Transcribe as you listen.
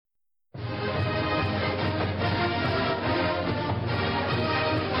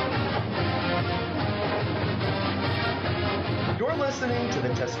listening to the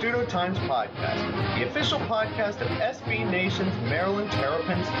Testudo Times Podcast, the official podcast of SB Nation's Maryland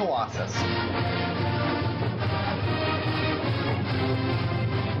Terrapins Colossus.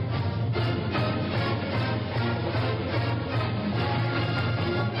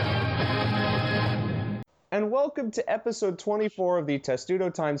 And welcome to episode 24 of the Testudo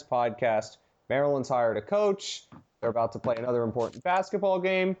Times Podcast. Maryland's hired a coach, they're about to play another important basketball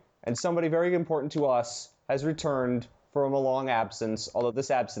game, and somebody very important to us has returned from a long absence, although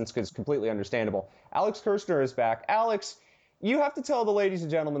this absence is completely understandable. Alex Kirshner is back. Alex, you have to tell the ladies and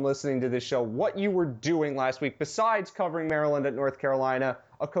gentlemen listening to this show what you were doing last week besides covering Maryland at North Carolina,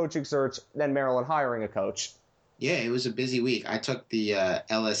 a coaching search, then Maryland hiring a coach. Yeah, it was a busy week. I took the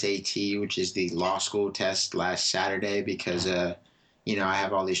LSAT, which is the law school test, last Saturday because, I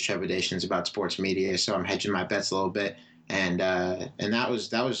have all these trepidations about sports media, so I'm hedging my bets a little bit. And that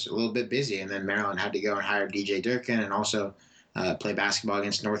was a little bit busy. And then Maryland had to go and hire DJ Durkin and also play basketball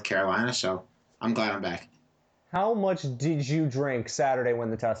against North Carolina. So I'm glad I'm back. How much did you drink Saturday when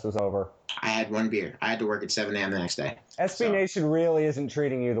the test was over? I had one beer. I had to work at 7 a.m. the next day. SB Nation really isn't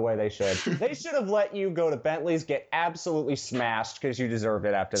treating you the way they should. They should have let you go to Bentley's, get absolutely smashed because you deserved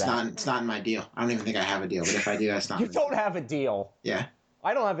it after that. It's not in my deal. I don't even think I have a deal. But if I do, that's not. You don't have a deal. Yeah.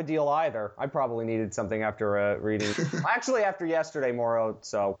 I don't have a deal either. I probably needed something after reading. Actually, after yesterday, Moro,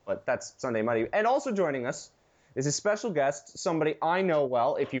 but that's Sunday Money. And also joining us is a special guest, somebody I know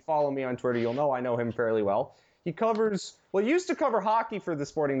well. If you follow me on Twitter, you'll know I know him fairly well. He used to cover hockey for the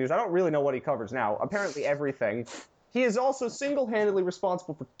Sporting News. I don't really know what he covers now. Apparently everything. He is also single-handedly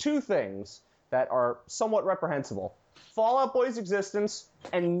responsible for two things that are somewhat reprehensible. Fall Out Boy's existence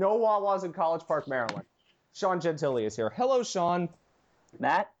and no Wawas in College Park, Maryland. Sean Gentili is here. Hello, Sean.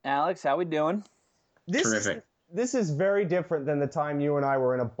 Matt, Alex, how we doing? Terrific. This is very different than the time you and I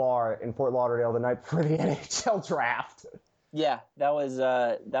were in a bar in Fort Lauderdale the night before the NHL draft. Yeah, that was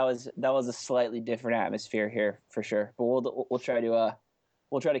a slightly different atmosphere here for sure. But we'll try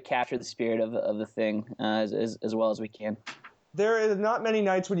to capture the spirit of the thing as well as we can. There is not many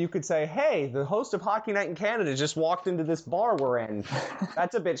nights when you could say, "Hey, the host of Hockey Night in Canada just walked into this bar we're in."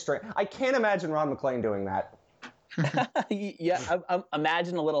 That's a bit strange. I can't imagine Ron McLean doing that. Yeah,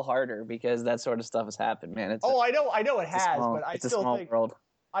 imagine a little harder because that sort of stuff has happened, man. I know it has, but I still think world.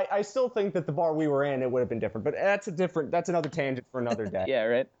 I still think that the bar we were in, it would have been different. But that's another tangent for another day. Yeah,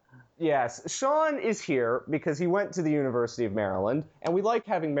 right. Yes, Sean is here because he went to the University of Maryland, and we like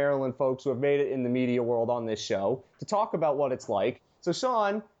having Maryland folks who have made it in the media world on this show to talk about what it's like. So,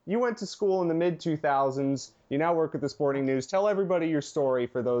 Sean, you went to school in the mid-2000s. You now work at the Sporting News. Tell everybody your story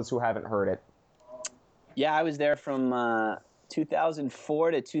for those who haven't heard it. Yeah, I was there from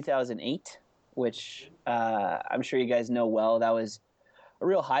 2004 to 2008, which I'm sure you guys know well. That was a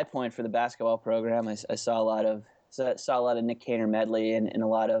real high point for the basketball program. I saw a lot of Nick Kaner medley and a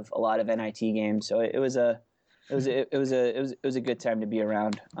lot of NIT games. So it was a good time to be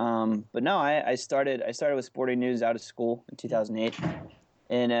around. But no, I started with Sporting News out of school in 2008.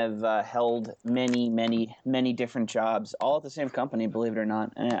 And have held many different jobs, all at the same company, believe it or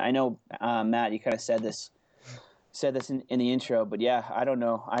not. And I know, Matt, you kind of said this in the intro, but yeah, I don't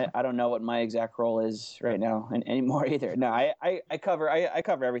know. I don't know what my exact role is right now anymore either. No, I cover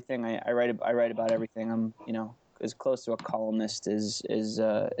everything. I write about everything. I'm as close to a columnist as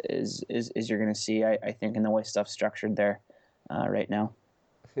you're going to see. I think in the way stuff's structured there right now.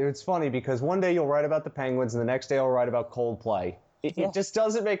 It's funny because one day you'll write about the Penguins, and the next day I'll write about Coldplay. It just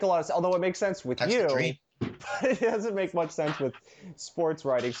doesn't make a lot of sense, although it makes sense with That's you, the dream. But it doesn't make much sense with sports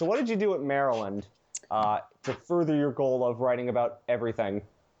writing. So what did you do at Maryland to further your goal of writing about everything?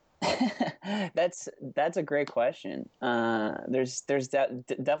 That's a great question. There's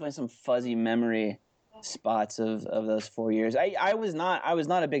definitely some fuzzy memory spots of those 4 years. I was not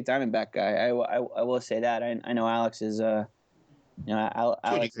a big Diamondback guy. I will say that. I know Alex is Alex,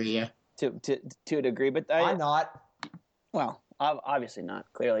 to a degree, yeah. To a degree, but I'm not. Well, obviously not.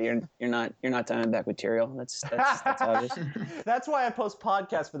 Clearly, you're not Diamondback material. That's obvious. That's why I post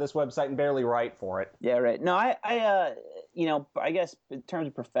podcasts for this website and barely write for it. Yeah, right. No, I guess in terms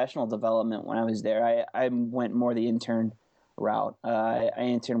of professional development, when I was there, I went more the intern route. I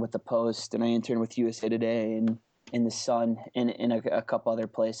interned with the Post and I interned with USA Today and in the Sun and in a couple other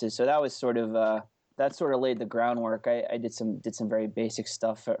places. So that was sort of that sort of laid the groundwork. I did some very basic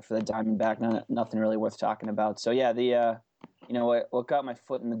stuff for the Diamondback, nothing really worth talking about. So yeah, what got my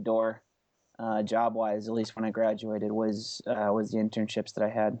foot in the door, job wise, at least when I graduated, was the internships that I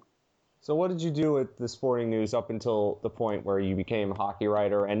had. So what did you do at the Sporting News up until the point where you became a hockey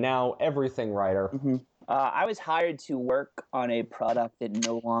writer and now everything writer? Mm-hmm. I was hired to work on a product that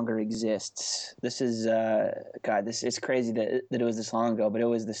no longer exists. This is God. It's crazy that it was this long ago, but it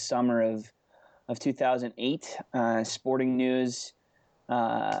was the summer of 2008. Sporting News.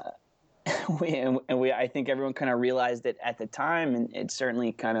 I think everyone kind of realized it at the time, and it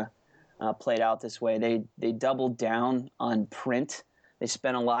certainly kind of played out this way. They doubled down on print. They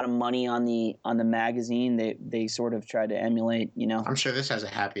spent a lot of money on the magazine. They sort of tried to emulate, I'm sure this has a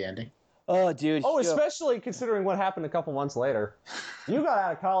happy ending. Oh, dude. Oh, especially considering what happened a couple months later. You got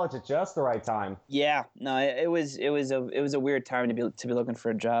out of college at just the right time. Yeah, no, it was a weird time to be looking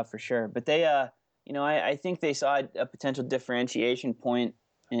for a job for sure. But they, I think they saw a potential differentiation point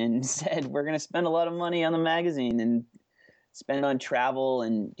and said, we're going to spend a lot of money on the magazine and spend it on travel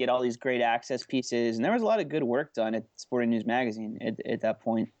and get all these great access pieces. And there was a lot of good work done at Sporting News Magazine at that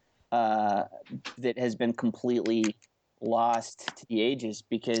point that has been completely lost to the ages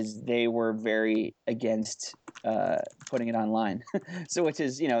because they were very against putting it online. So, which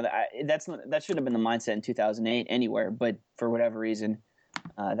is, that shouldn't have been the mindset in 2008 anywhere, but for whatever reason,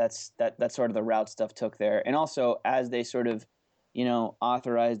 that's sort of the route stuff took there. And also, as they sort of,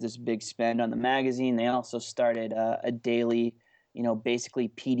 authorized this big spend on the magazine, they also started a daily, basically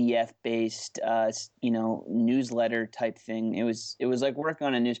PDF based, newsletter type thing. It was like working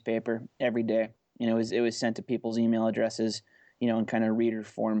on a newspaper every day. It was sent to people's email addresses, in kind of reader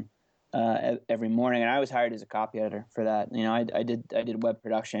form every morning. And I was hired as a copy editor for that. I did web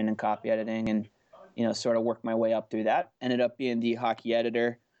production and copy editing, and sort of worked my way up through that. Ended up being the hockey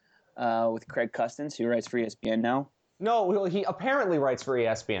editor with Craig Custance, who writes for ESPN now. No, he apparently writes for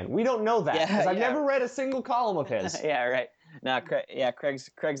ESPN. We don't know that because I've never read a single column of his. Yeah, right. No,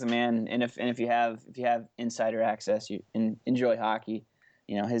 Craig's the man. And if you have insider access, you enjoy hockey.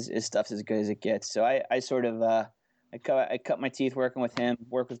 His stuff's as good as it gets. So I sort of I cut my teeth working with him.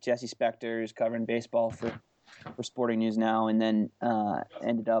 Worked with Jesse Spector, who's covering baseball for Sporting News now, and then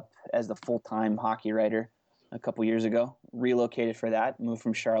ended up as the full-time hockey writer a couple years ago. Relocated for that. Moved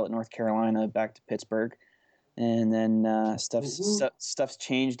from Charlotte, North Carolina, back to Pittsburgh, and then stuff's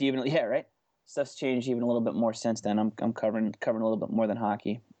changed even. Yeah, right. Stuff's changed even a little bit more since then. I'm covering a little bit more than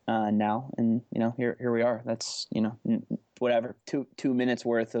hockey now, and here we are. That's whatever 2 minutes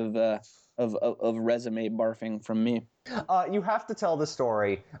worth of resume barfing from me. You have to tell the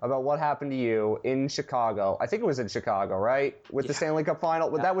story about what happened to you in Chicago. I think it was in Chicago, right? With the Stanley Cup final.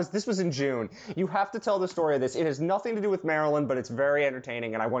 Yeah. This was in June. You have to tell the story of this. It has nothing to do with Maryland, but it's very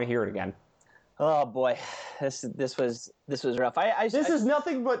entertaining, and I want to hear it again. Oh boy, this was rough. This is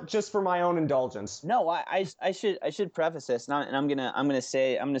nothing but just for my own indulgence. No, I should preface this, and I'm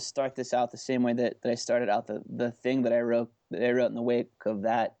gonna start this out the same way that I started out the thing that I wrote in the wake of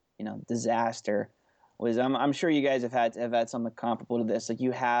that disaster was I'm sure you guys have had something comparable to this. Like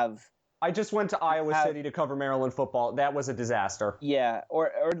you have. I just went to Iowa City to cover Maryland football. That was a disaster. Yeah,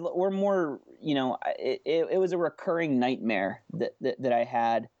 or more. It was a recurring nightmare that I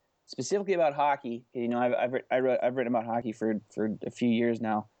had. Specifically about hockey, I've written about hockey for a few years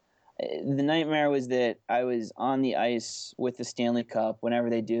now. The nightmare was that I was on the ice with the Stanley Cup whenever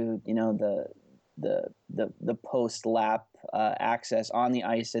they do, the post lap access on the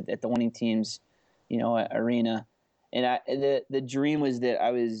ice at the winning team's, arena, and the dream was that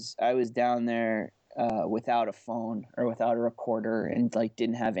I was down there without a phone or without a recorder and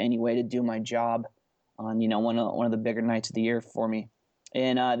didn't have any way to do my job on one of the bigger nights of the year for me.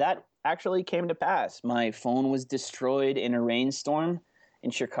 And that actually came to pass. My phone was destroyed in a rainstorm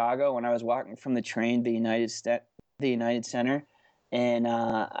in Chicago when I was walking from the train to the United Center, and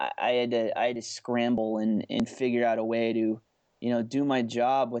I had to scramble and figure out a way to do my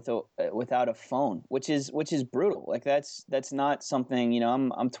job without a phone, which is brutal. Like that's not something.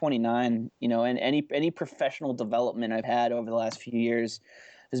 I'm 29. And any professional development I've had over the last few years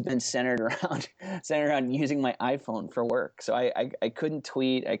has been centered around using my iPhone for work. So I couldn't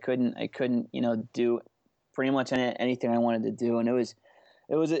tweet. I couldn't do pretty much anything I wanted to do, and it was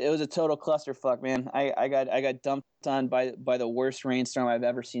a total clusterfuck, man. I got dumped on by the worst rainstorm I've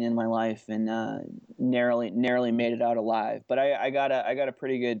ever seen in my life, and narrowly made it out alive. But I got a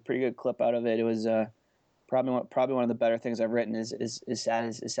pretty good clip out of it. It was probably one of the better things I've written. As sad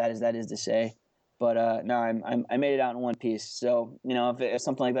as that is to say. But no, I made it out in one piece. So if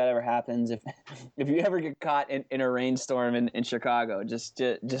something like that ever happens, if you ever get caught in a rainstorm in Chicago, just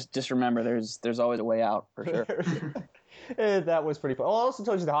remember there's always a way out for sure. That was pretty fun. Well, I also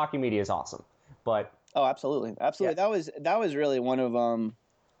told you the hockey media is awesome, but oh, absolutely. Yeah. That was really one of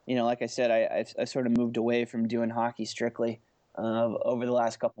like I said, I sort of moved away from doing hockey strictly over the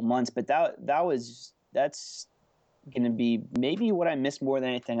last couple months, but that's going to be maybe what I miss more than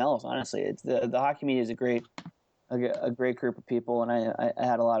anything else. Honestly, it's the hockey media is a great group of people, and I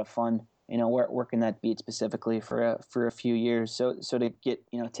had a lot of fun, working that beat specifically for a few years. So to get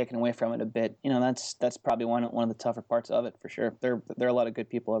taken away from it a bit, that's probably one of the tougher parts of it for sure. There are a lot of good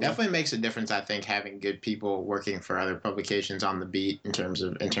people. Definitely makes a difference, I think, having good people working for other publications on the beat in terms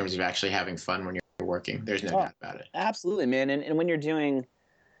of actually having fun when you're working. There's no doubt about it. Absolutely, man. And when you're doing,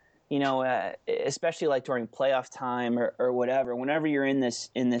 especially like during playoff time or whatever, whenever you're in this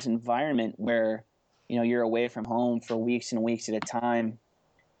environment where you're away from home for weeks and weeks at a time,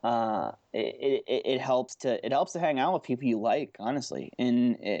 it helps to hang out with people you like, honestly.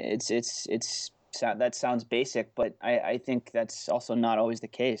 And that sounds basic, but I think that's also not always the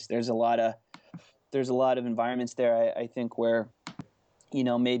case. There's a lot of environments there, I think, where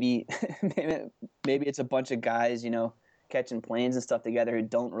maybe it's a bunch of guys catching planes and stuff together who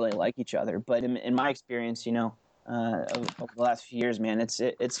don't really like each other. But in my experience, over the last few years, man, it's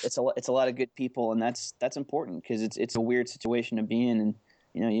a lot of good people, and that's important because it's a weird situation to be in, and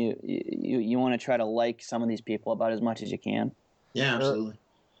you want to try to like some of these people about as much as you can. Yeah, absolutely.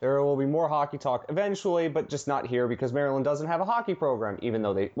 There will be more hockey talk eventually, but just not here because Maryland doesn't have a hockey program, even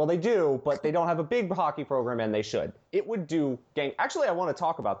though they do, but they don't have a big hockey program, and they should. It would do, gang. Actually, I want to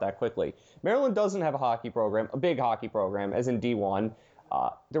talk about that quickly. Maryland doesn't have a hockey program, a big hockey program, as in D1.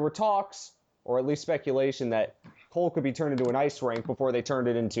 There were talks, or at least speculation, that Cole could be turned into an ice rink before they turned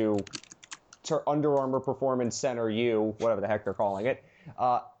it into Under Armour Performance Center U, whatever the heck they're calling it.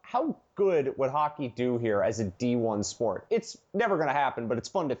 How good would hockey do here as a D1 sport? It's never going to happen, but it's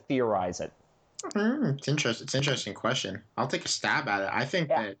fun to theorize it. It's interesting. It's an interesting question. I'll take a stab at it. I think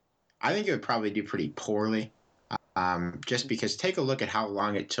it would probably do pretty poorly, just because take a look at how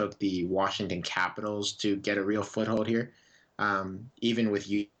long it took the Washington Capitals to get a real foothold here. Even with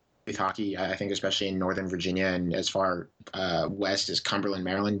youth hockey, I think especially in Northern Virginia and as far west as Cumberland,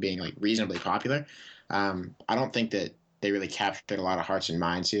 Maryland, being like reasonably popular. I don't think that they really captured a lot of hearts and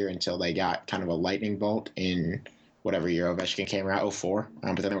minds here until they got kind of a lightning bolt in whatever year Ovechkin came out, 2004.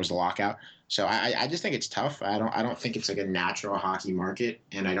 But then there was the lockout. So I just think it's tough. I don't think it's like a natural hockey market,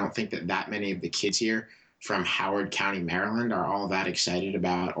 and I don't think that many of the kids here from Howard County, Maryland, are all that excited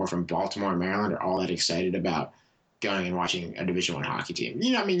about, or from Baltimore, Maryland, are all that excited about going and watching a Division I hockey team.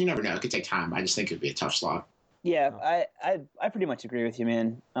 You never know. It could take time. I just think it would be a tough slog. Yeah, I pretty much agree with you,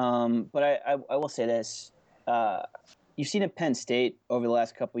 man. But I will say this. You've seen it Penn State over the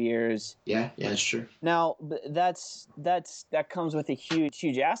last couple of years. Yeah, that's true. Now that comes with a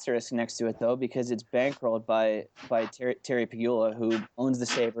huge asterisk next to it, though, because it's bankrolled by Terry Pegula, who owns the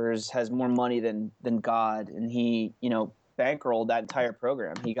Sabres, has more money than God, and he bankrolled that entire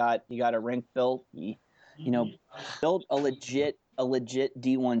program. He got a rink built. He built a legit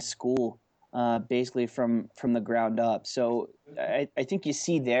D1 school, basically from the ground up. So I think you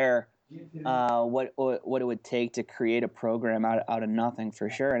see there. What it would take to create a program out of nothing for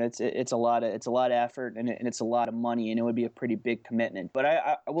sure, and it's a lot of effort and it's a lot of money, and it would be a pretty big commitment. But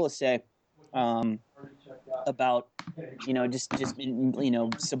I will say about just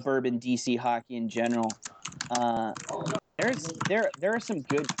suburban DC hockey in general. There are some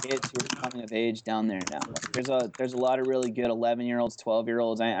good kids who are coming of age down there now. There's a lot of really good 11-year-olds,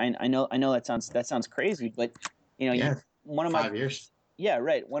 12-year-olds. I know that sounds crazy, but one of my 5 years. Yeah,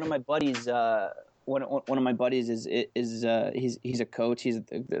 right. One of my buddies, one of my buddies is he's a coach. He's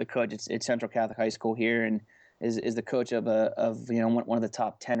the coach at Central Catholic High School here, and is the coach of one of the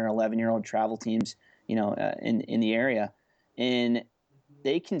top 10 or 11-year-old travel teams, in the area, and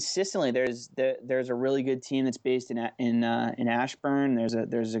they consistently there's a really good team that's based in Ashburn.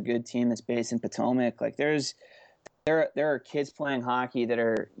 There's a good team that's based in Potomac. Like there are kids playing hockey that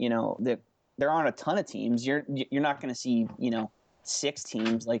are that there aren't a ton of teams. You're not going to see 6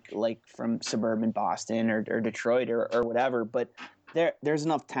 teams like from suburban Boston or Detroit or whatever, but there's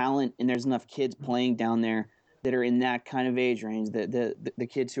enough talent and there's enough kids playing down there that are in that kind of age range. The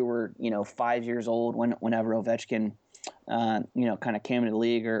kids who were 5 years old whenever Ovechkin kind of came into the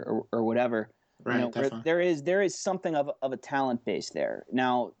league or whatever. Right, there is something of a talent base there.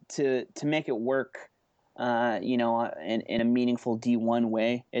 Now to make it work in a meaningful D1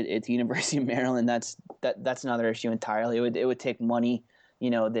 way at the University of Maryland, that's another issue entirely. It would take money,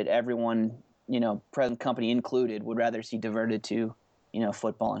 that everyone, present company included, would rather see diverted to,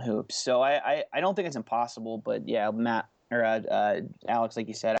 football and hoops. So I don't think it's impossible, but yeah, Matt or Alex, like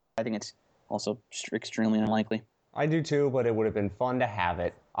you said, I think it's also extremely unlikely. I do too, but it would have been fun to have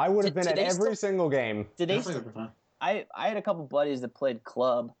it. I would have been at every single game. Did they? I had a couple buddies that played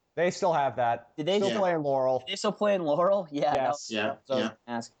club. They still have that. Did they still play in Laurel? Did they still play in Laurel? Yeah. Yes. Yeah.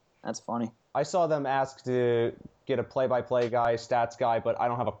 Ask. That's funny. I saw them ask to get a play-by-play guy, stats guy, but I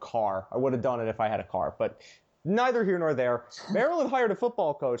don't have a car. I would have done it if I had a car, but neither here nor there. Maryland hired a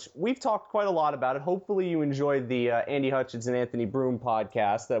football coach. We've talked quite a lot about it. Hopefully you enjoyed the Andy Hutchins and Anthony Broom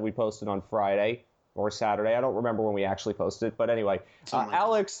podcast that we posted on Friday or Saturday. I don't remember when we actually posted it, but anyway.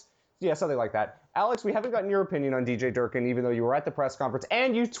 Alex, yeah, something like that. Alex, we haven't gotten your opinion on DJ Durkin, even though you were at the press conference,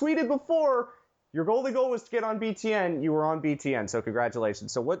 and you tweeted before your only goal was to get on BTN. You were on BTN, so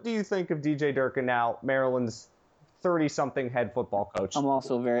congratulations. So what do you think of DJ Durkin now, Maryland's 30-something head football coach? I'm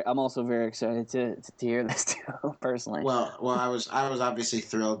also very excited to hear this too, personally. Well, I was obviously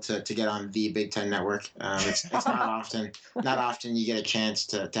thrilled to get on the Big Ten Network. It's not often you get a chance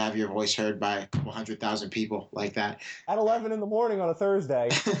to have your voice heard by 100,000 people like that at 11 in the morning on a Thursday.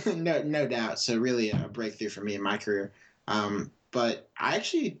 No doubt. So really a breakthrough for me in my career. But I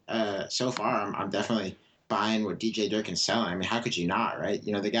actually, so far, I'm definitely buying what DJ Durkin's selling. I mean, how could you not, right?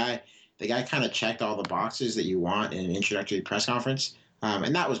 You know, the guy kind of checked all the boxes that you want in an introductory press conference.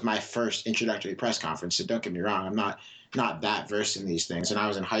 And that was my first introductory press conference. So don't get me wrong, I'm not that versed in these things. And I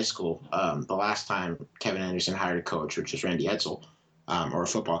was in high school the last time Kevin Anderson hired a coach, which was Randy Edsall, or a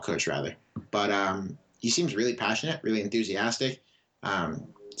football coach rather. But he seems really passionate, really enthusiastic.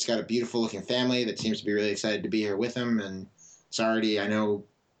 He's got a beautiful looking family that seems to be really excited to be here with him. And it's already, I know,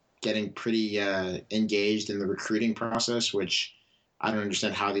 getting pretty engaged in the recruiting process, which I don't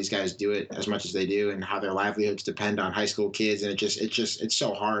understand how these guys do it as much as they do, and how their livelihoods depend on high school kids, and it's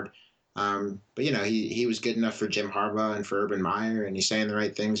so hard. But you know, he was good enough for Jim Harbaugh and for Urban Meyer, and he's saying the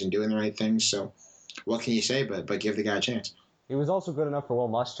right things and doing the right things. So, what can you say? But give the guy a chance. He was also good enough for Will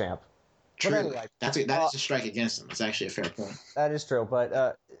Muschamp. True. Anyway, that is a strike against him. It's actually a fair point. That is true,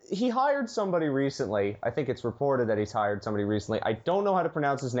 but he hired somebody recently. I think it's reported that he's hired somebody recently. I don't know how to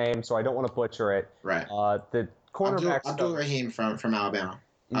pronounce his name, so I don't want to butcher it. Right. The cornerback. Abdul Rahim from Alabama.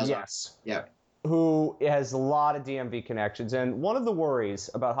 Yes. Yep. Who has a lot of DMV connections. And one of the worries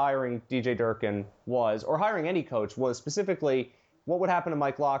about hiring DJ Durkin or hiring any coach, was specifically what would happen to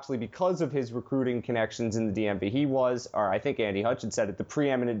Mike Locksley because of his recruiting connections in the DMV. He was, or I think Andy Hutchins said it, the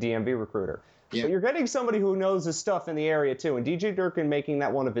preeminent DMV recruiter. Yeah. But you're getting somebody who knows his stuff in the area, too. And DJ Durkin making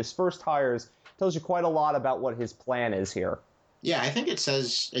that one of his first hires tells you quite a lot about what his plan is here. Yeah, I think it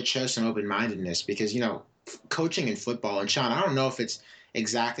shows some open-mindedness because, you know, coaching in football, and Sean, I don't know if it's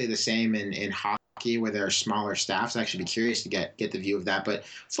exactly the same in hockey where there are smaller staffs. I'd actually be curious to get the view of that. But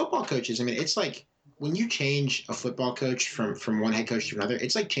football coaches, I mean, it's like when you change a football coach from one head coach to another,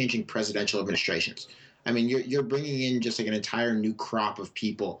 it's like changing presidential administrations. I mean, you're bringing in just like an entire new crop of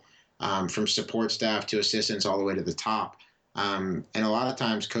people, from support staff to assistants all the way to the top. And a lot of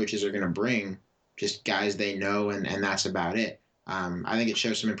times coaches are going to bring just guys they know, and that's about it. I think it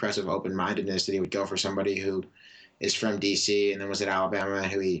shows some impressive open-mindedness that he would go for somebody who is from D.C. and then was at Alabama, and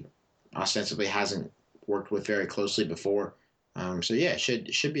who he ostensibly hasn't worked with very closely before. So, yeah, it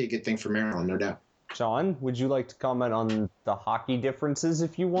should be a good thing for Maryland, no doubt. Sean, would you like to comment on the hockey differences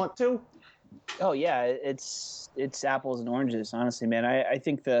if you want to? Oh, yeah, it's apples and oranges, honestly, man. I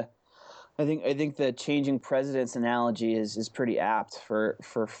think the changing presidents analogy is pretty apt for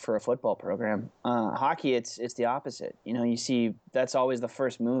a football program. Hockey, it's the opposite. You know, you see that's always the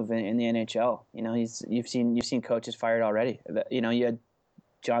first move in the NHL. You know, you've seen coaches fired already. You know, you had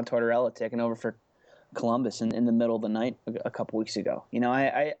John Tortorella taking over for Columbus in the middle of the night a couple weeks ago. You know,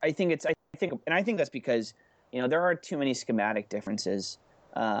 I think that's because, you know, there are too many schematic differences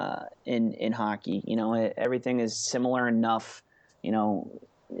in hockey. You know, everything is similar enough. You know,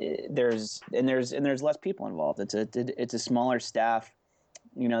 there's less people involved. It's a smaller staff.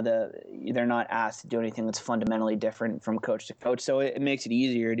 You know, they're not asked to do anything that's fundamentally different from coach to coach. So it makes it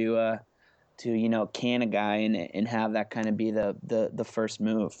easier to you know, can a guy and have that kind of be the first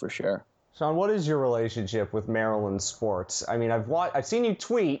move for sure. Sean, what is your relationship with Maryland sports? I mean, I've seen you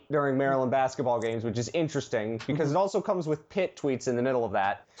tweet during Maryland basketball games, which is interesting because it also comes with Pitt tweets in the middle of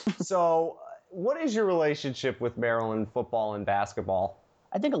that. So, what is your relationship with Maryland football and basketball?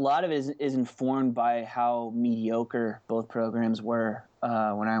 I think a lot of it is informed by how mediocre both programs were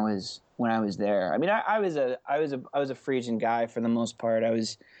when I was there. I mean, I was a free agent guy for the most part. I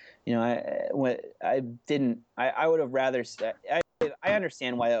was, you know, I would have rather. I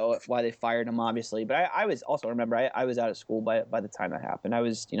understand why they fired him, obviously, but I was also, remember, I was out of school by the time that happened. I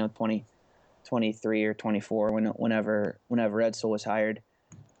was, you know, 23 or 24 whenever Edsall was hired.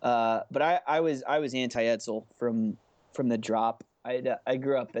 But I was anti-Edsall from the drop. I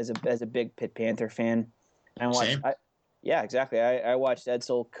grew up as a big Pitt Panther fan. And I watched, yeah, exactly. I watched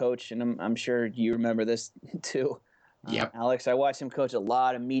Edsall coach, and I'm sure you remember this too. Yep. Alex. I watched him coach a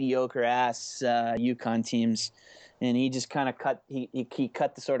lot of mediocre ass UConn teams, and he just kind of cut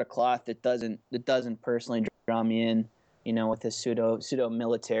the sort of cloth that doesn't personally draw me in, with his pseudo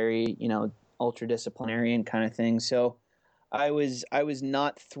military, ultra disciplinarian kind of thing. So I was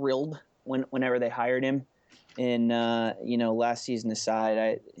not thrilled whenever they hired him. And last season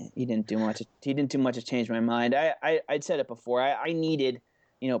aside, he didn't do much. He didn't do much to change my mind. I'd said it before. I needed,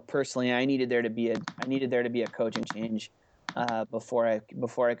 personally, I needed there to be a coaching change before I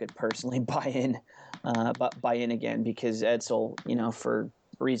could personally buy in again, because Edsall, for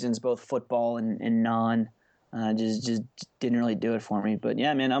reasons both football and non, just didn't really do it for me. But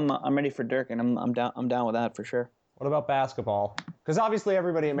yeah, man, I'm ready for Dirk, and I'm down with that for sure. What about basketball? Because obviously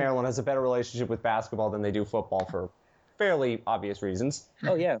everybody at Maryland has a better relationship with basketball than they do football for fairly obvious reasons.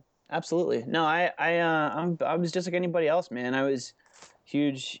 Oh yeah, absolutely. No, I was just like anybody else, man. I was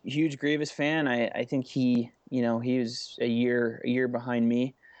huge Grievous fan. I think he was a year behind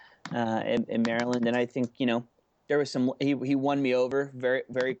me in Maryland, and I think there was some he won me over very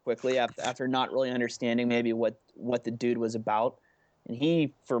very quickly after not really understanding maybe what the dude was about. And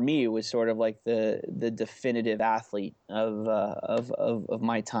he, for me, was sort of like the definitive athlete of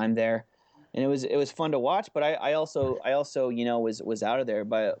my time there, and it was fun to watch. But I also was out of there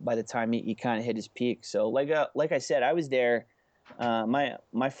by the time he kind of hit his peak. So like I said, I was there.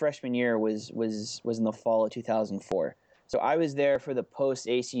 My freshman year was in the fall of 2004. So I was there for the post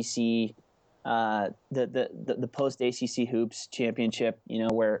ACC, the post ACC hoops championship.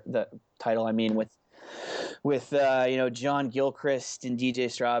 Where the title, with John Gilchrist and DJ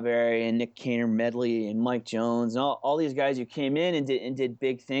Strawberry and Nick Kaner Medley and Mike Jones and all these guys who came in and did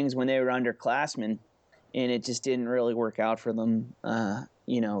big things when they were underclassmen, and it just didn't really work out for them, the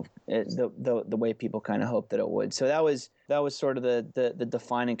way people kind of hoped that it would. So that was sort of the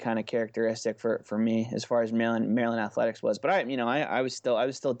defining kind of characteristic for me as far as Maryland athletics was. But I was still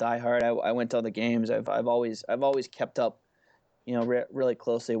diehard. I went to all the games. I've always kept up, really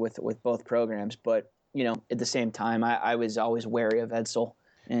closely with both programs, but at the same time, I was always wary of Edsall,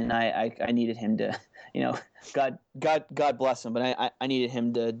 and I needed him to, God bless him, but I needed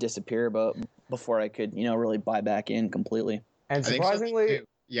him to disappear, before I could, really buy back in completely. And surprisingly,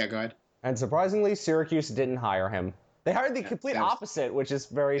 yeah, go ahead. And surprisingly, Syracuse didn't hire him. They hired the complete opposite, which is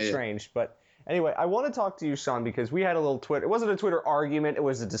very strange. But anyway, I want to talk to you, Sean, because we had a little Twitter. It wasn't a Twitter argument. It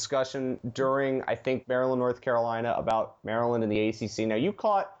was a discussion during, I think, Maryland, North Carolina about Maryland and the ACC. Now, you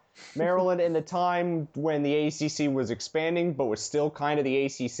caught Maryland in the time when the ACC was expanding, but was still kind of the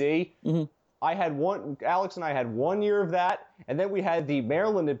ACC. Mm-hmm. Alex and I had 1 year of that, and then we had the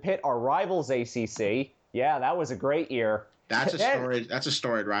Maryland and Pitt, our rivals ACC. Yeah, that was a great year. That's a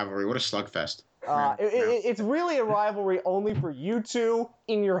storied rivalry. What a slugfest. It's really a rivalry only for you two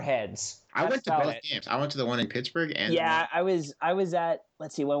in your heads. I went to both games. I went to the one in Pittsburgh and I was at,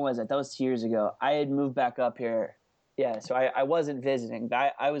 let's see, when was it? That was 2 years ago. I had moved back up here. Yeah, so I wasn't visiting.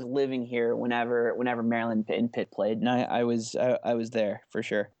 I was living here whenever Maryland and Pitt played, and I was there for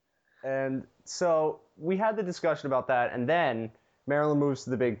sure. And so we had the discussion about that, and then Maryland moves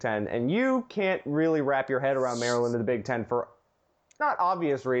to the Big Ten, and you can't really wrap your head around Maryland and the Big Ten for not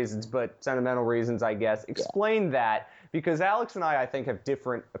obvious reasons, but sentimental reasons, I guess. Explain that, because Alex and I think, have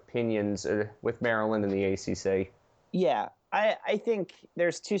different opinions with Maryland and the ACC. Yeah, I think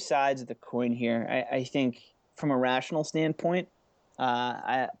there's two sides of the coin here. I think from a rational standpoint,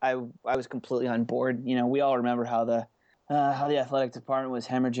 I was completely on board. We all remember how the athletic department was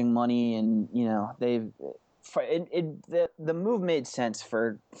hemorrhaging money, and the move made sense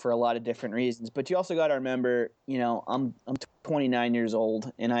for a lot of different reasons. But you also got to remember, I'm 29 years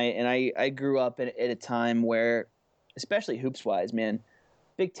old, and I grew up at a time where, especially hoops wise, man,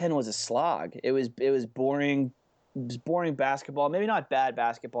 Big Ten was a slog. It was boring. It was boring basketball. Maybe not bad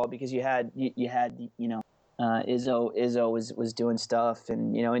basketball, because you had Izzo was doing stuff,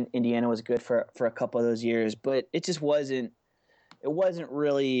 and Indiana was good for a couple of those years, but it just wasn't. It wasn't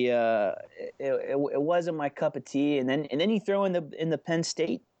really. It wasn't my cup of tea. And then you throw in the Penn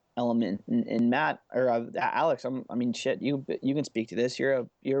State element, and Matt or Alex. Shit. You can speak to this. You're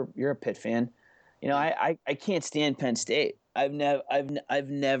a Pitt fan. I can't stand Penn State. I've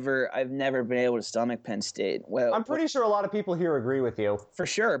never been able to stomach Penn State. Well, I'm pretty sure a lot of people here agree with you. For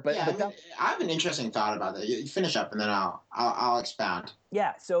sure, but I have an interesting thought about that. You finish up, and then I'll expound.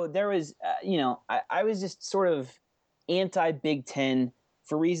 Yeah. So there was, I was just sort of anti Big Ten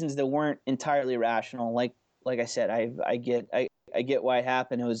for reasons that weren't entirely rational. Like I said, I get why it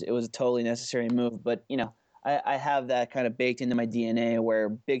happened. It was a totally necessary move, but I have that kind of baked into my DNA where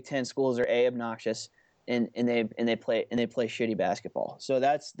Big Ten schools are obnoxious and they play shitty basketball. So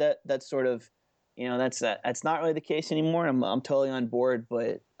that's sort of that's not really the case anymore. I'm totally on board,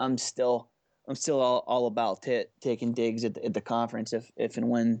 but I'm still all about taking digs at the conference if and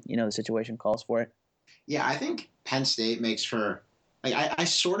when the situation calls for it. Yeah, I think Penn State makes for like I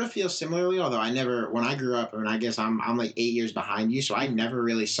sort of feel similarly, although I never when I grew up, and I guess I'm like 8 years behind you, so I never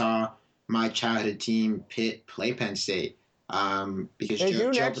really saw my childhood team Pitt play Penn State. Because They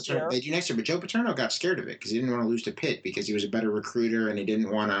do Joe next year. Paterno, they do next year, but Joe Paterno got scared of it because he didn't want to lose to Pitt because he was a better recruiter and he didn't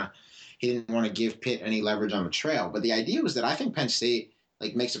want to give Pitt any leverage on the trail. But the idea was that I think Penn State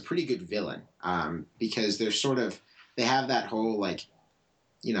like makes a pretty good villain because they're sort of they have that whole like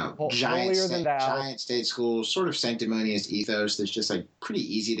giant state school sort of sanctimonious ethos that's just like pretty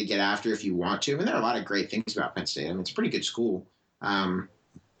easy to get after if you want to. And there are a lot of great things about Penn State. I mean, it's a pretty good school.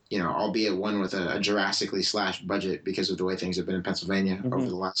 Albeit one with a drastically slashed budget because of the way things have been in Pennsylvania over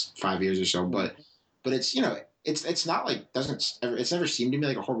the last 5 years or so. But it's it's not like it's never seemed to me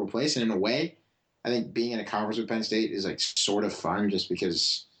like a horrible place. And in a way, I think being in a conference with Penn State is like sort of fun just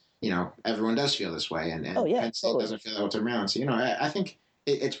because everyone does feel this way, and Penn State doesn't feel that what's around. So I think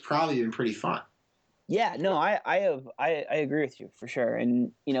it's probably been pretty fun. Yeah, no, I agree with you for sure.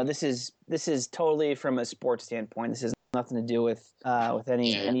 And this is totally from a sports standpoint. This has nothing to do with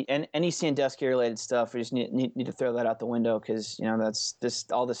any Sandusky related stuff. We just need to throw that out the window because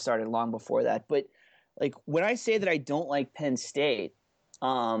all this started long before that. But like when I say that I don't like Penn State,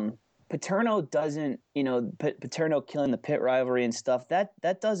 Paterno doesn't Paterno killing the Pitt rivalry and stuff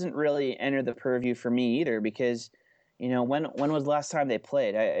that doesn't really enter the purview for me either because. When was the last time they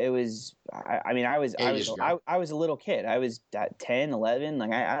played? I was a little kid. I was 10, 11.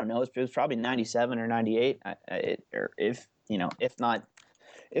 Like I don't know. It was probably 97 or 98. If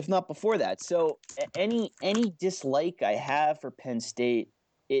not before that. So any dislike I have for Penn State,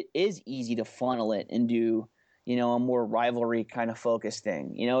 it is easy to funnel it into a more rivalry kind of focused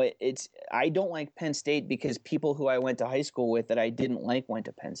thing. I don't like Penn State because people who I went to high school with that I didn't like went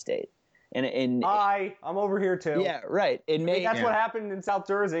to Penn State. And I'm over here too. Yeah, right. That's what happened in South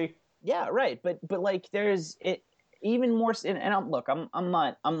Jersey. Yeah, right. But like there's it even more. And look, I'm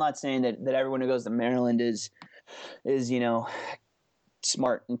not saying that everyone who goes to Maryland is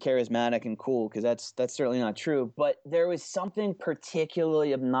smart and charismatic and cool because that's certainly not true. But there was something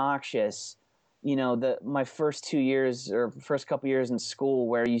particularly obnoxious. My first 2 years or first couple years in school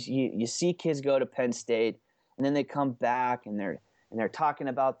where you see kids go to Penn State and then they come back and they're talking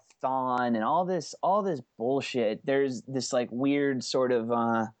about Thon and all this bullshit. There's this like weird sort of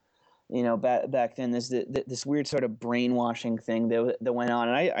back then this weird sort of brainwashing thing that went on.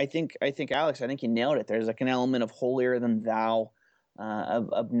 And I think Alex, I think you nailed it. There's like an element of holier than thou,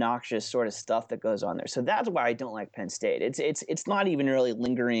 obnoxious sort of stuff that goes on there. So that's why I don't like Penn State. It's not even really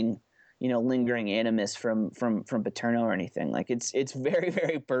lingering animus from Paterno or anything. Like it's very,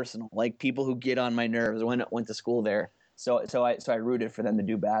 very personal. Like people who get on my nerves went to school there. So I rooted for them to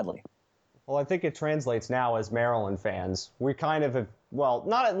do badly. Well, I think it translates now as Maryland fans. We kind of have, well,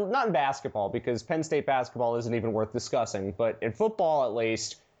 not in basketball because Penn State basketball isn't even worth discussing, but in football at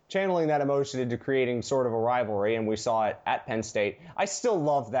least, channeling that emotion into creating sort of a rivalry, and we saw it at Penn State. I still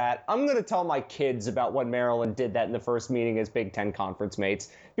love that. I'm going to tell my kids about when Maryland did that in the first meeting as Big Ten conference mates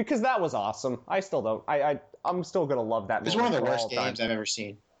because that was awesome. I'm still going to love that. It was one of the worst games I've ever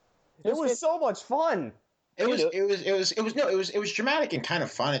seen. It was so much fun. It was dramatic and kind of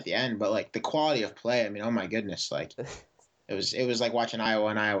fun at the end, but like the quality of play, I mean, oh my goodness, like it was like watching Iowa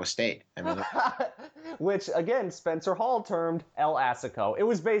and Iowa State. I mean, which again, Spencer Hall termed El Assico. It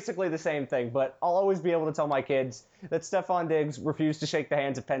was basically the same thing, but I'll always be able to tell my kids that Stefon Diggs refused to shake the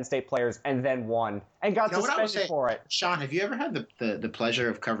hands of Penn State players and then won and got suspended for it. Sean, have you ever had the pleasure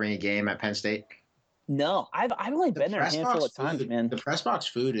of covering a game at Penn State? No, I've only been there a handful of times, man. The press box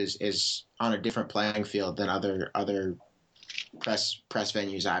food is on a different playing field than other press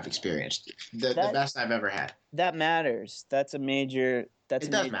venues I've experienced. The best I've ever had. That matters. That's a major. It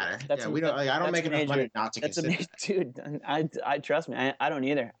does matter. We don't. Like, I don't make enough money not to consider. Dude, I trust me. I don't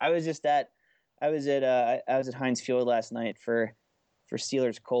either. I was at Heinz Field last night for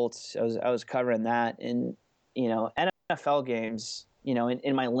Steelers Colts. I was covering that, and NFL games.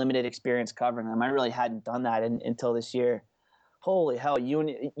 In my limited experience covering them, I really hadn't done that until this year. Holy hell! You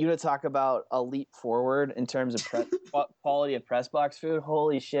to talk about a leap forward in terms of quality of press box food.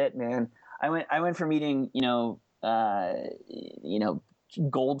 Holy shit, man! I went from eating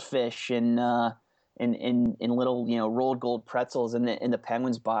goldfish and little rolled gold pretzels in the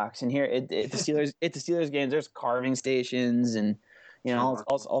Penguins box, and here at the Steelers games, there's carving stations and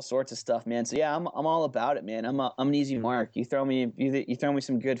all sorts of stuff, man. So yeah, I'm all about it, man. I'm an easy mark. You throw me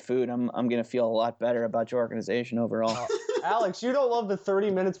some good food, I'm gonna feel a lot better about your organization overall. Alex, you don't love the 30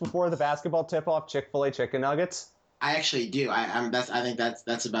 minutes before the basketball tip-off Chick-fil-A chicken nuggets? I actually do. I think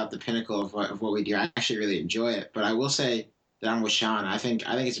that's about the pinnacle of what we do. I actually really enjoy it. But I will say that I'm with Sean. I think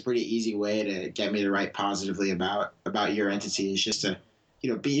it's a pretty easy way to get me to write positively about your entity is just to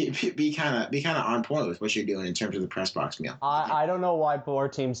be kind of on point with what you're doing in terms of the press box meal. I don't know why more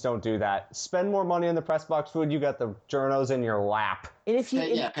teams don't do that. Spend more money on the press box food. You got the journos in your lap. And if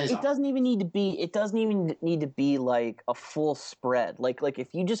it doesn't even need to be like a full spread. Like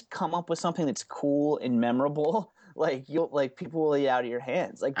if you just come up with something that's cool and memorable, people will eat out of your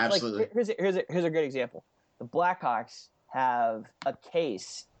hands. Absolutely. Here's a great example. The Blackhawks have a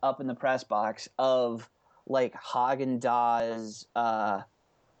case up in the press box of like Haagen-Dazs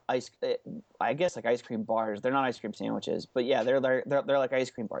ice cream bars. They're not ice cream sandwiches, but yeah, they're like ice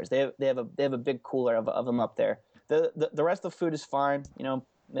cream bars. They have a big cooler of them up there. The rest of the food is fine,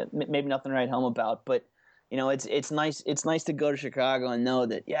 maybe nothing to write home about, but it's nice to go to Chicago and know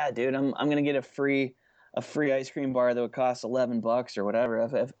that, yeah, dude, I'm gonna get a free ice cream bar that would cost $11 or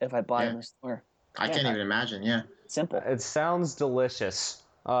whatever if I buy it in the store. I can't even imagine. Yeah, simple. It sounds delicious.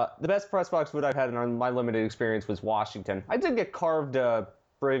 The best press box food I've had in my limited experience was Washington. I did get carved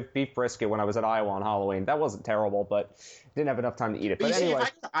beef brisket when I was at Iowa on Halloween. That wasn't terrible, but didn't have enough time to eat it. But anyway, if I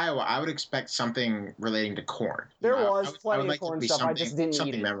go to Iowa, I would expect something relating to corn. There was plenty of corn stuff. I just didn't eat it.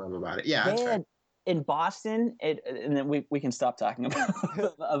 Something memorable about it. Yeah, that's right. In Boston, and then we can stop talking about.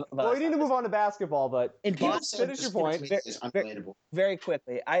 Well, we need to move on to basketball, but in Boston, finish your point. Very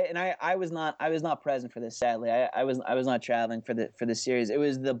quickly. I was not present for this. Sadly, I was not traveling for the series. It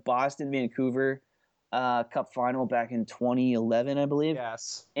was the Boston Vancouver Cup final back in 2011, I believe.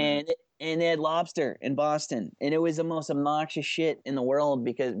 Yes. And they had lobster in Boston, and it was the most obnoxious shit in the world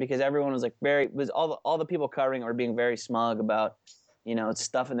because everyone was like all the people covering were being very smug about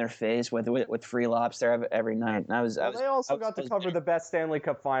stuff in their face with free lobster every night. And they also got to cover the best Stanley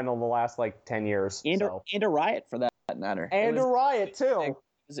Cup final in the last 10 years. And a riot for that matter. And a riot too.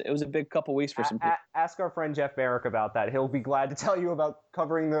 It was a big couple weeks for some people. Ask our friend Jeff Barrick about that. He'll be glad to tell you about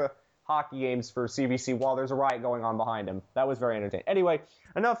covering the hockey games for CBC while there's a riot going on behind him. That was very entertaining. Anyway,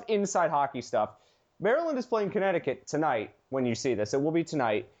 enough inside hockey stuff. Maryland is playing Connecticut tonight when you see this. It will be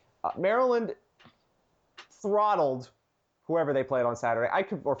tonight. Maryland throttled whoever they played on Saturday,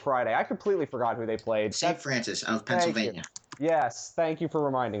 or Friday. I completely forgot who they played. St. Francis of Pennsylvania. Yes, thank you for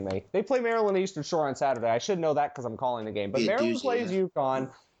reminding me. They play Maryland Eastern Shore on Saturday. I should know that because I'm calling the game. But Maryland plays UConn,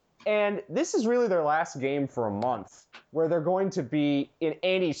 and this is really their last game for a month where they're going to be in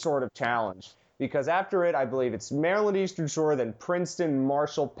any sort of challenge. Because after it, I believe it's Maryland Eastern Shore, then Princeton,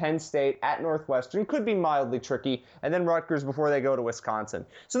 Marshall, Penn State, at Northwestern. Could be mildly tricky. And then Rutgers before they go to Wisconsin.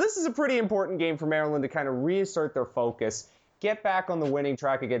 So this is a pretty important game for Maryland to kind of reassert their focus, get back on the winning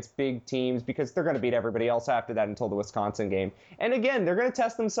track against big teams because they're going to beat everybody else after that until the Wisconsin game. And again, they're going to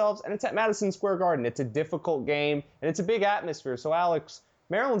test themselves, and it's at Madison Square Garden. It's a difficult game, and it's a big atmosphere. So, Alex,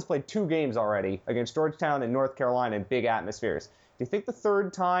 Maryland's played 2 games already against Georgetown and North Carolina in big atmospheres. Do you think the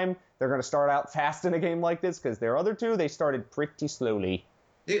third time they're going to start out fast in a game like this? Because their other 2, they started pretty slowly.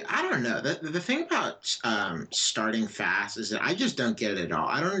 Dude, I don't know. The thing about starting fast is that I just don't get it at all.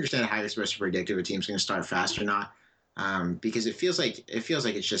 I don't understand how you're supposed to predict if a team's going to start fast or not, because it feels like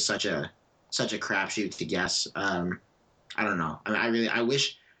it's just such a crapshoot to guess. I don't know. I mean, I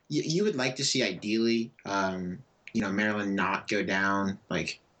wish you would like to see ideally, Maryland not go down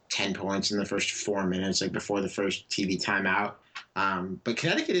like 10 points in the first 4 minutes, like before the first TV timeout. But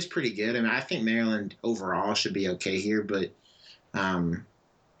Connecticut is pretty good. I mean, I think Maryland overall should be okay here, but,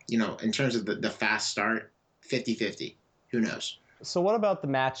 in terms of the fast start, 50-50. Who knows? So what about the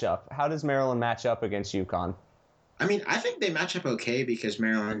matchup? How does Maryland match up against UConn? I mean, I think they match up okay because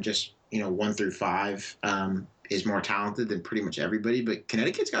Maryland just, 1 through 5 is more talented than pretty much everybody. But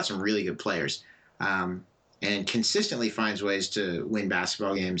Connecticut's got some really good players and consistently finds ways to win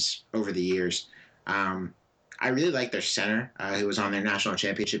basketball games over the years. I really like their center, who was on their national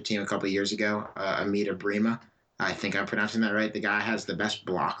championship team a couple of years ago, Amita Brima. I think I'm pronouncing that right. The guy has the best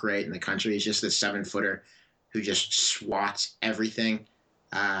block rate in the country. He's just this 7-footer who just swats everything,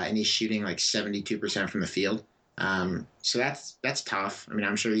 and he's shooting like 72% from the field. So that's tough. I mean,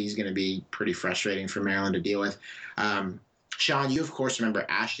 I'm sure he's going to be pretty frustrating for Maryland to deal with. Sean, you of course remember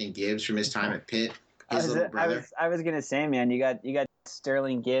Ashton Gibbs from his time at Pitt. His little brother. I was gonna say, man, you got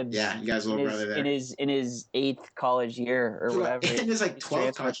Sterling Gibbs. Yeah, you guys' little brother there. In his 8th college year or whatever. In his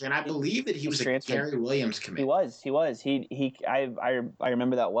 12th college, and I believe that he was a Gary Williams commit. He was. I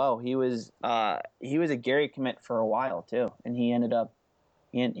remember that well. He was a Gary commit for a while too, and he ended up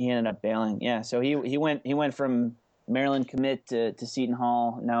he ended up bailing. Yeah, so he went from Maryland commit to Seton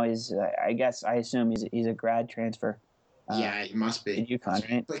Hall. Now he's I assume he's a grad transfer. Yeah, it must be. In UConn,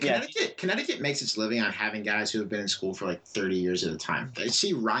 right? But Connecticut makes its living on having guys who have been in school for like 30 years at a time. I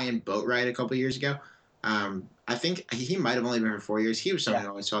see Ryan Boatwright a couple years ago. I think he might have only been for 4 years. He was someone who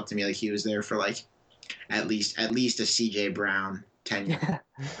always felt to me like he was there for like at least a CJ Brown tenure.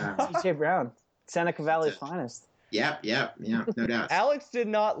 CJ Brown, Seneca Valley's finest. Yep, no doubt. Alex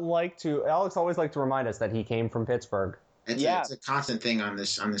always liked to remind us that he came from Pittsburgh. It's a constant thing on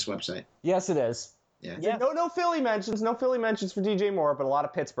this website. Yes, it is. Yeah. No Philly mentions for DJ Moore, but a lot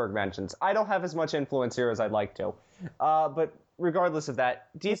of Pittsburgh mentions. I don't have as much influence here as I'd like to. But regardless of that,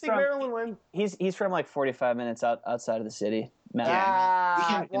 do you think Maryland wins? He's from like 45 minutes outside of the city.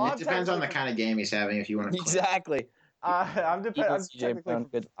 It depends on the kind of game he's having. If you want to exactly. I'm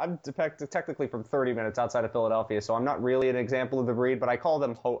technically from 30 minutes outside of Philadelphia, so I'm not really an example of the breed. But I call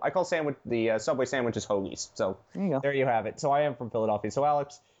the Subway sandwiches hoagies. So there you have it. So I am from Philadelphia. So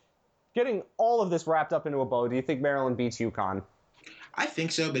Alex, getting all of this wrapped up into a bow, do you think Maryland beats UConn? I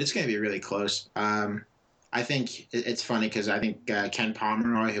think so, but it's going to be really close. I think it's funny because I think Ken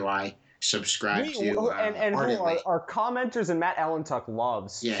Pomeroy, who I subscribe to, and who our commenters and Matt Allentuck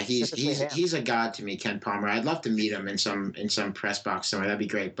loves. Yeah, he's a god to me, Ken Pomeroy. I'd love to meet him in some press box somewhere. That'd be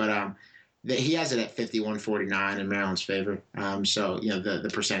great. But he has it at 51-49 in Maryland's favor. So the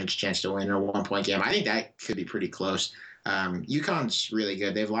percentage chance to win in a 1-point game, I think that could be pretty close. UConn's really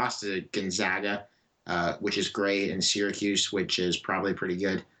good. They've lost to Gonzaga, which is great, and Syracuse, which is probably pretty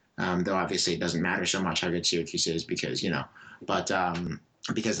good. Though obviously it doesn't matter so much how good Syracuse is because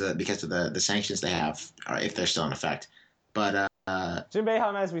because of the sanctions they have if they're still in effect. But Jim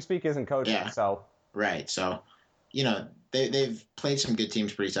Boeheim, as we speak, isn't coaching. Yeah, so right. So they've played some good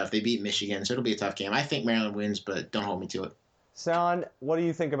teams pretty tough. They beat Michigan, so it'll be a tough game. I think Maryland wins, but don't hold me to it. Son, what do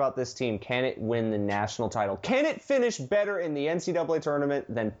you think about this team? Can it win the national title? Can it finish better in the NCAA tournament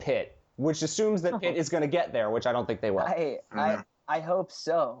than Pitt, which assumes that Pitt is going to get there, which I don't think they will. I hope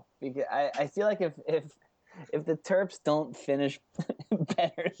so, because I feel like if the Terps don't finish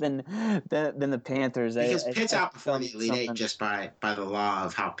better than the Panthers, because Pitt's outperformed the Elite Eight just by the law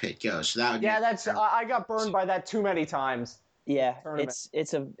of how Pitt goes. So that would I got burned by that too many times. Yeah,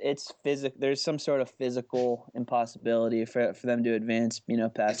 it's physical. There's some sort of physical impossibility for them to advance.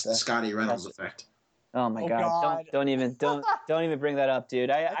 Past it's the Scotty Reynolds effect. Oh my God! Don't even bring that up, dude.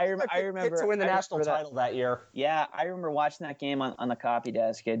 I remember to win the national title that year. Yeah, I remember watching that game on the copy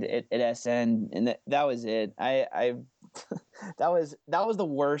desk at SN, and that was it. I that was the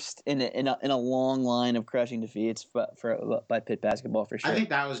worst in a long line of crushing defeats by Pitt basketball for sure. I think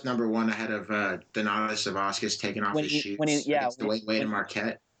that was number one ahead of Donatas Savaskas taking off his shoes against the Wade and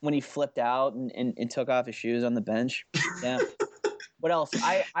Marquette. When he flipped out and took off his shoes on the bench. Yeah. What else?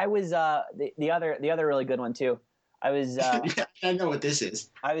 I was the other really good one too. I was I know what this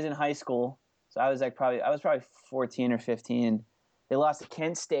is. I was in high school, so I was probably 14 or 15. They lost to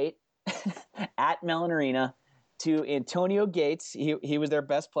Kent State at Mellon Arena to Antonio Gates. He was their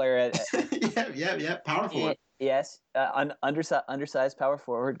best player at yeah, power forward. Yes, undersized power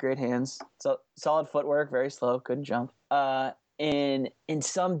forward, great hands, so solid footwork, very slow, couldn't jump. And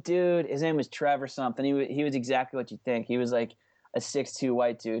some dude, his name was Trevor something. He was exactly what you'd think. He was like a 6'2"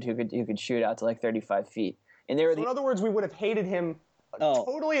 white dude who could shoot out to like 35 feet. And they were in other words, we would have hated him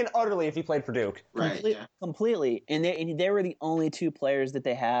totally and utterly if he played for Duke. Right. Completely. And they were the only two players that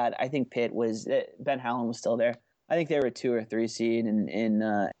they had. I think Pitt was Ben Howland was still there. I think they were a 2 or 3 seed, and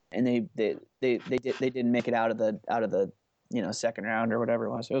they didn't make it out of the second round or whatever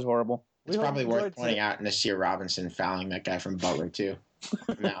it was. It was horrible. It's probably worth pointing out Nasir Robinson fouling that guy from Butler too.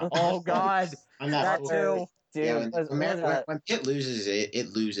 No. Oh God, that too. Dude, yeah, when Pitt loses, it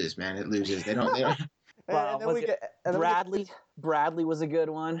loses, man. It loses. They don't. Bradley was a good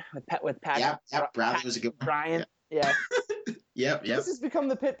one with Pat. Yep, Bradley was a good one. Brian. Yeah. Yep. This has become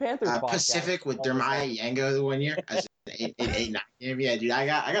the Pitt Panthers podcast. Pacific with Jeremiah Yango the 1 year. As 8-9. Yeah, dude. I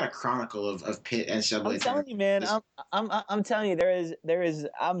got a chronicle of Pitt and Subway. I'm telling you, man. I'm telling you, there is.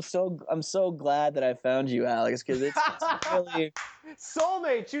 I'm so glad that I found you, Alex, because it's really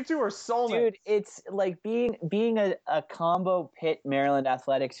soulmates. You two are soulmates, dude. It's like being a combo Pitt Maryland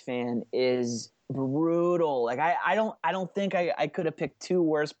athletics fan is brutal. Like I don't think I could have picked 2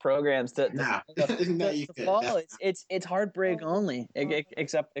 worse programs to follow. It's heartbreak only,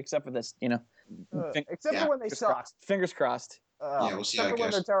 except for this, except for when they suck. Fingers crossed. We'll see. Except for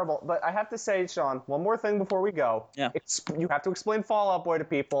when they're terrible. But I have to say, Sean, one more thing before we go. Yeah. You have to explain Fall Out Boy to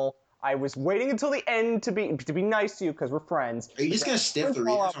people. I was waiting until the end to be nice to you because we're friends. Are you just gonna stiff the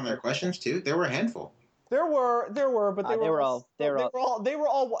readers on their questions too? There were a handful. There were, but they were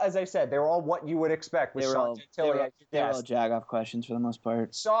all, as I said, they were all what you would expect with Sean Gentili. They were all jag-off questions for the most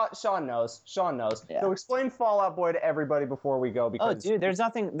part. Sean knows. Yeah. So explain Fall Out Boy to everybody before we go. Because dude, there's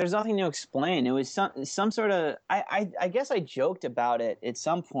nothing to explain. It was some sort of. I guess I joked about it at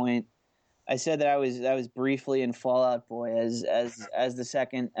some point. I said that I was briefly in Fall Out Boy as the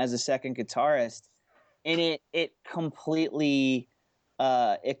second guitarist, and it completely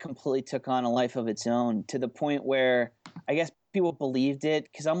took on a life of its own, to the point where I guess people believed it,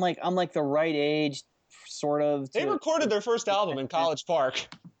 because I'm like the right age, sort of. They recorded their first album in College Park.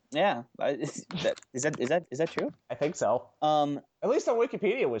 Yeah, is that true? I think so. At least on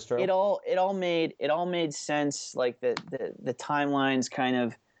Wikipedia it was true. It all made sense. Like the timelines kind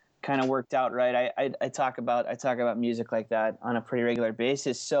of worked out right. I talk about music like that on a pretty regular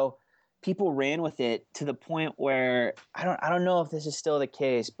basis. So people ran with it to the point where I don't know if this is still the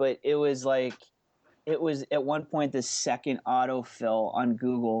case, but it was at one point the second autofill on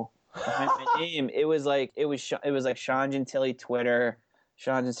Google behind my name. It was like Sean Gentili Twitter,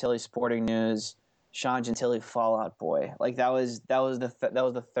 Sean Gentili Sporting News, Sean Gentili Fall Out Boy. Like that was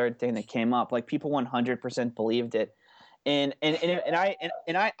the third thing that came up. Like people 100% believed it. And I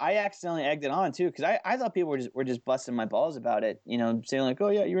accidentally egged it on too, because I thought people were just busting my balls about it, saying like, oh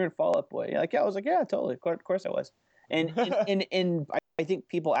yeah, you were in Fall Out Boy. Like, yeah, I was like, yeah, totally, of course I was. And I think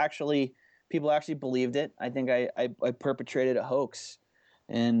people actually believed it. I think I perpetrated a hoax,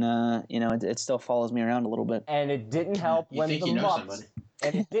 and it still follows me around a little bit. And it didn't help when the Mups.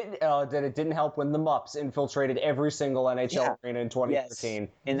 And it didn't help when the Mups infiltrated every single NHL arena in 2013. Yes.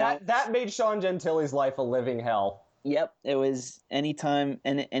 And that made Sean Gentili's life a living hell. Yep, it was anytime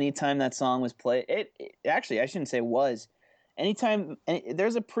that song was played. It actually, I shouldn't say was.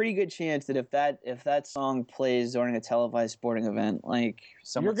 There's a pretty good chance that if that song plays during a televised sporting event, like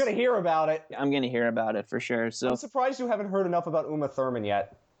you're gonna hear about it. I'm gonna hear about it for sure. So I'm surprised you haven't heard enough about Uma Thurman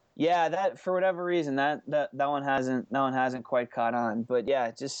yet. Yeah, that for whatever reason that one hasn't quite caught on. But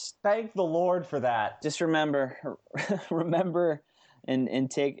yeah, just thank the Lord for that. Just remember. And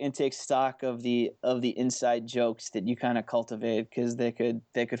take stock of the inside jokes that you kind of cultivate, because they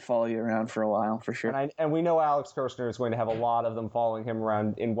could follow you around for a while for sure. And we know Alex Kirshner is going to have a lot of them following him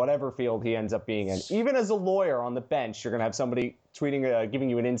around in whatever field he ends up being in. Even as a lawyer on the bench, you're going to have somebody tweeting,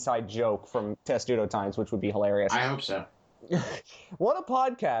 giving you an inside joke from Testudo Times, which would be hilarious. I hope so. What a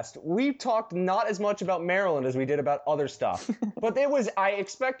podcast. We talked not as much about Maryland as we did about other stuff. But I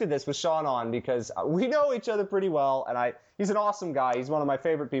expected this with Sean on, because we know each other pretty well, and he's an awesome guy. He's one of my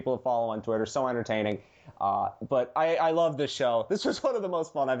favorite people to follow on Twitter. So entertaining. But I love this show. This was one of the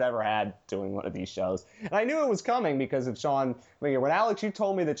most fun I've ever had doing one of these shows. And I knew it was coming because of Sean. When Alex, you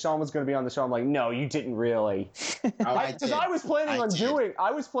told me that Sean was going to be on the show, I'm like, no, you didn't really. Because I was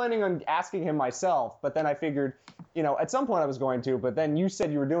planning on asking him myself, but then I figured, at some point I was going to, but then you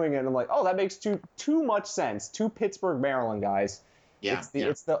said you were doing it, and I'm like, oh, that makes too much sense. Two Pittsburgh, Maryland guys. Yeah.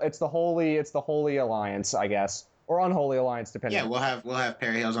 It's the holy alliance, I guess. Or unholy alliance, depending. Yeah, we'll have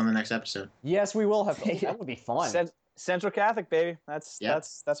Perry Hills on the next episode. Yes, we will have. That would be fun. Central Catholic, baby. That's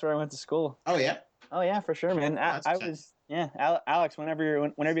where I went to school. Oh yeah. Oh yeah, for sure, man. Alex. Whenever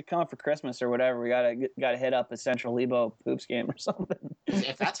you come up for Christmas or whatever, we gotta hit up a Central Lebo Hoops game or something.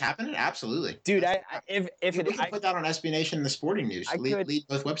 If that's happening, absolutely, dude. We can put that on SB Nation and the Sporting News. Lead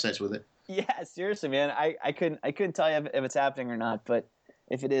both websites with it. Yeah, seriously, man. I couldn't tell you if it's happening or not, but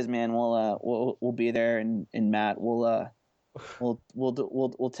if it is, man, we'll be there, and Matt, we'll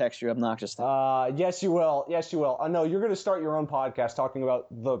text you obnoxious stuff. Yes, you will. No, you're going to start your own podcast talking about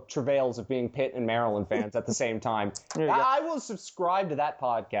the travails of being Pitt and Maryland fans at the same time. I will subscribe to that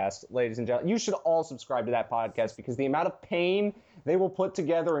podcast, ladies and gentlemen. You should all subscribe to that podcast, because the amount of pain they will put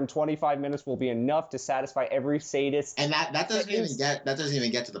together in 25 minutes will be enough to satisfy every sadist. And that doesn't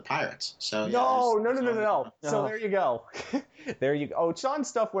even get to the Pirates. So no. So there you go. There you go. Oh, Sean's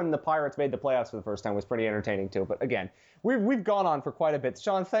stuff when the Pirates made the playoffs for the first time was pretty entertaining too. But again, we've gone on for quite a bit.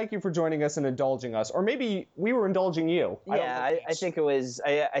 Sean, thank you for joining us and indulging us, or maybe we were indulging you. Yeah, I think it was.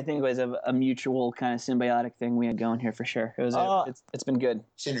 I think it was a mutual kind of symbiotic thing we had going here for sure. It was. It's been good.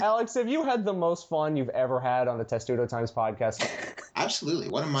 Alex, have you had the most fun you've ever had on the Testudo Times podcast? Absolutely.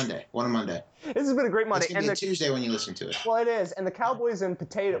 What a Monday. This has been a great Monday. It's going to be Tuesday when you listen to it. Well, it is. And the Cowboys and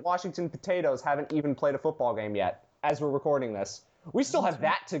Washington Potatoes haven't even played a football game yet as we're recording this. We still have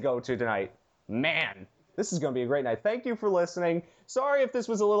that to go to tonight. Man, this is going to be a great night. Thank you for listening. Sorry if this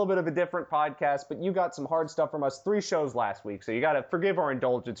was a little bit of a different podcast, but you got some hard stuff from us. 3 shows last week, so you got to forgive our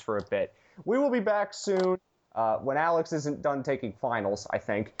indulgence for a bit. We will be back soon when Alex isn't done taking finals, I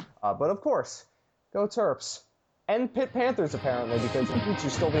think. But of course, go Terps. And Pitt Panthers, apparently, because it keeps you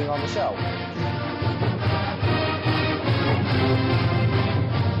still being on the show.